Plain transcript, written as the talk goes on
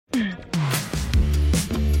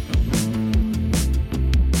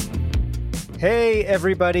Hey,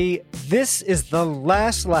 everybody. This is The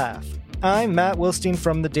Last Laugh. I'm Matt Wilstein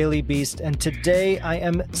from The Daily Beast, and today I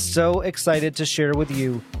am so excited to share with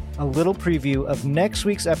you a little preview of next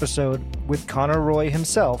week's episode with Connor Roy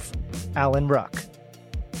himself, Alan Ruck.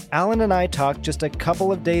 Alan and I talked just a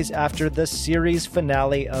couple of days after the series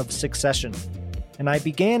finale of Succession, and I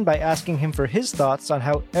began by asking him for his thoughts on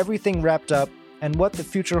how everything wrapped up and what the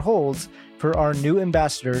future holds for our new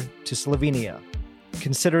ambassador to Slovenia.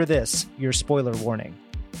 Consider this your spoiler warning.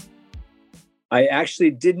 I actually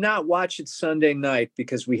did not watch it Sunday night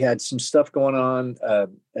because we had some stuff going on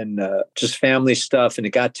and just family stuff, and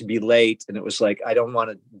it got to be late, and it was like, I don't want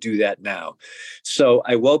to do that now. So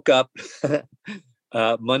I woke up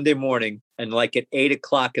Monday morning, and like at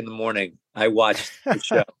 8:00 in the morning, I watched the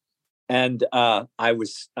show. And I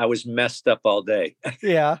was messed up all day.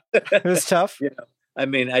 Yeah, it was tough. I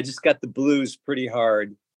mean, I just got the blues pretty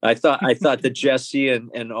hard. I thought that Jesse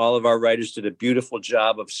and all of our writers did a beautiful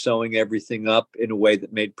job of sewing everything up in a way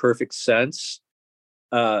that made perfect sense,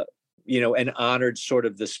 and honored sort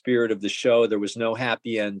of the spirit of the show. There was no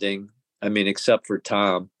happy ending. I mean, except for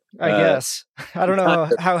Tom. I guess. I don't know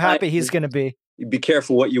how happy he's going to be. Be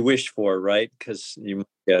careful what you wish for, right? Because you might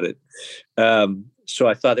get it. So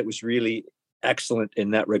I thought it was really excellent in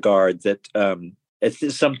that regard that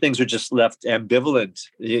some things are just left ambivalent,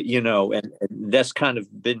 and that's kind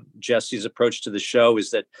of been Jesse's approach to the show,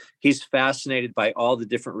 is that he's fascinated by all the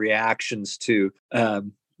different reactions to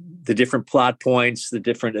the different plot points, the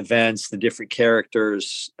different events, the different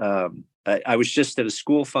characters. I was just at a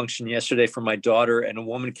school function yesterday for my daughter, and a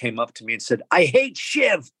woman came up to me and said, "I hate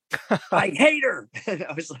Shiv. I hate her." And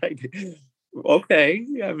I was like, okay.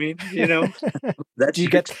 I mean, that's do you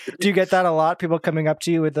get that a lot? People coming up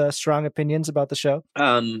to you with strong opinions about the show?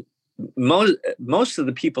 Most of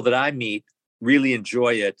the people that I meet really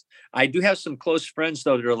enjoy it. I do have some close friends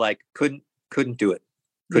though that are like, couldn't do it.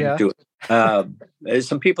 Couldn't do it. There's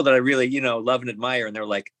some people that I really, love and admire, and they're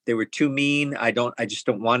like, they were too mean. I just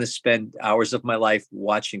don't want to spend hours of my life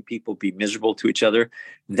watching people be miserable to each other.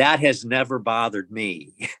 That has never bothered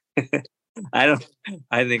me. I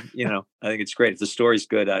think it's great. If the story's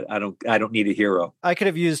good, I don't need a hero. I could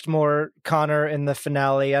have used more Connor in the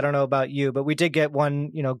finale. I don't know about you, but we did get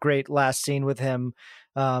one, great last scene with him.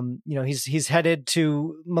 He's headed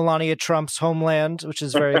to Melania Trump's homeland, which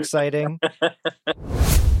is very exciting.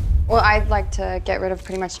 Well, I'd like to get rid of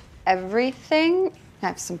pretty much everything. I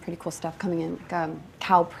have some pretty cool stuff coming in, like a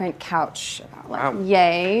cow print couch, about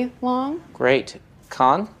yay long. Great.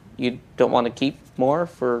 Con, you don't want to keep more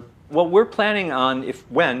for... Well, we're planning on,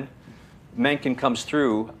 when Mencken comes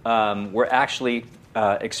through, we're actually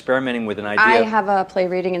experimenting with an idea. I have a play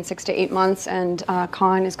reading in 6 to 8 months, and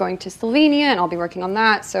Con is going to Slovenia, and I'll be working on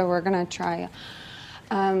that, so we're going to try...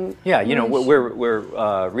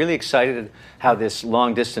 we're really excited how this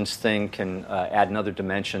long-distance thing can add another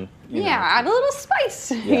dimension. Add a little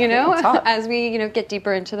spice, as we, get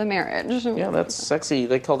deeper into the marriage. Yeah, that's sexy.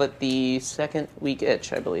 They call it the second week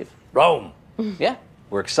itch, I believe. Rome! Yeah.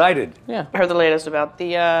 We're excited. Yeah. I heard the latest about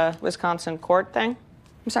the Wisconsin court thing.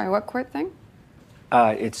 I'm sorry, what court thing?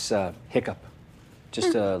 It's hiccup.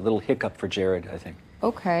 Just a little hiccup for Jared, I think.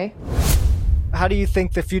 Okay. How do you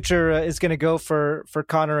think the future is going to go for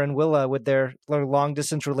Connor and Willa with their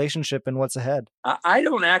long-distance relationship and what's ahead? I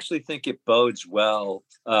don't actually think it bodes well.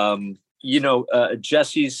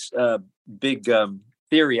 Jesse's big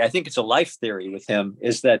theory, I think it's a life theory with him,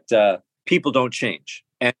 is that people don't change.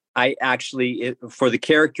 And I actually, for the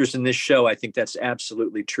characters in this show, I think that's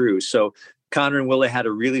absolutely true. So Connor and Willa had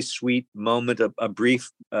a really sweet moment, a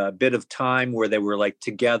brief bit of time where they were like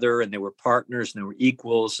together and they were partners and they were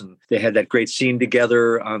equals. And they had that great scene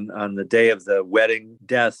together on the day of the wedding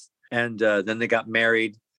death. And then they got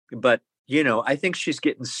married. But, I think she's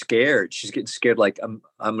getting scared. She's getting scared. Like, I'm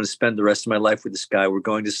going to spend the rest of my life with this guy. We're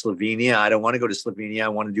going to Slovenia. I don't want to go to Slovenia. I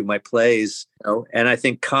want to do my plays. And I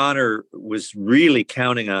think Connor was really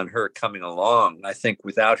counting on her coming along. I think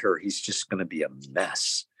without her, he's just going to be a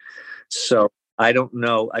mess. So I don't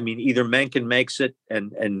know. I mean, either Mencken makes it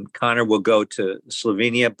and Connor will go to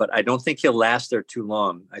Slovenia, but I don't think he'll last there too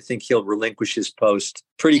long. I think he'll relinquish his post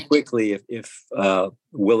pretty quickly if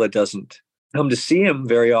Willa doesn't come to see him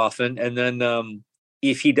very often. And then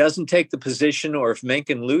if he doesn't take the position, or if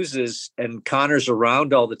Mencken loses and Connor's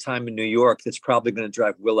around all the time in New York, that's probably going to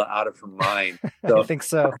drive Willa out of her mind. So, I think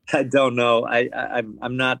so. I don't know.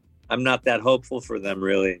 I'm not that hopeful for them,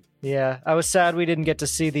 really. Yeah, I was sad we didn't get to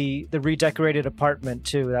see the redecorated apartment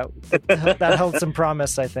too. That held some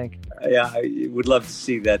promise, I think. Yeah, I would love to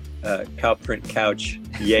see that cow print couch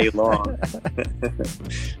yay long.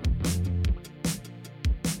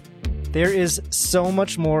 There is so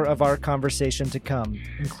much more of our conversation to come,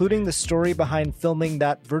 including the story behind filming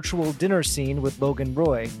that virtual dinner scene with Logan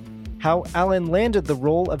Roy, how Alan landed the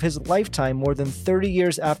role of his lifetime more than 30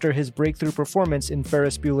 years after his breakthrough performance in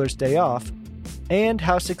Ferris Bueller's Day Off, and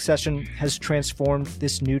how Succession has transformed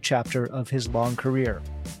this new chapter of his long career.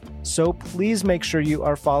 So please make sure you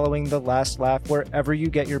are following The Last Laugh wherever you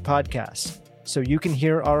get your podcasts, so you can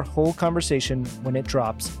hear our whole conversation when it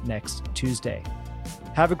drops next Tuesday.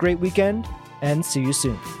 Have a great weekend, and see you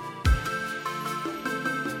soon.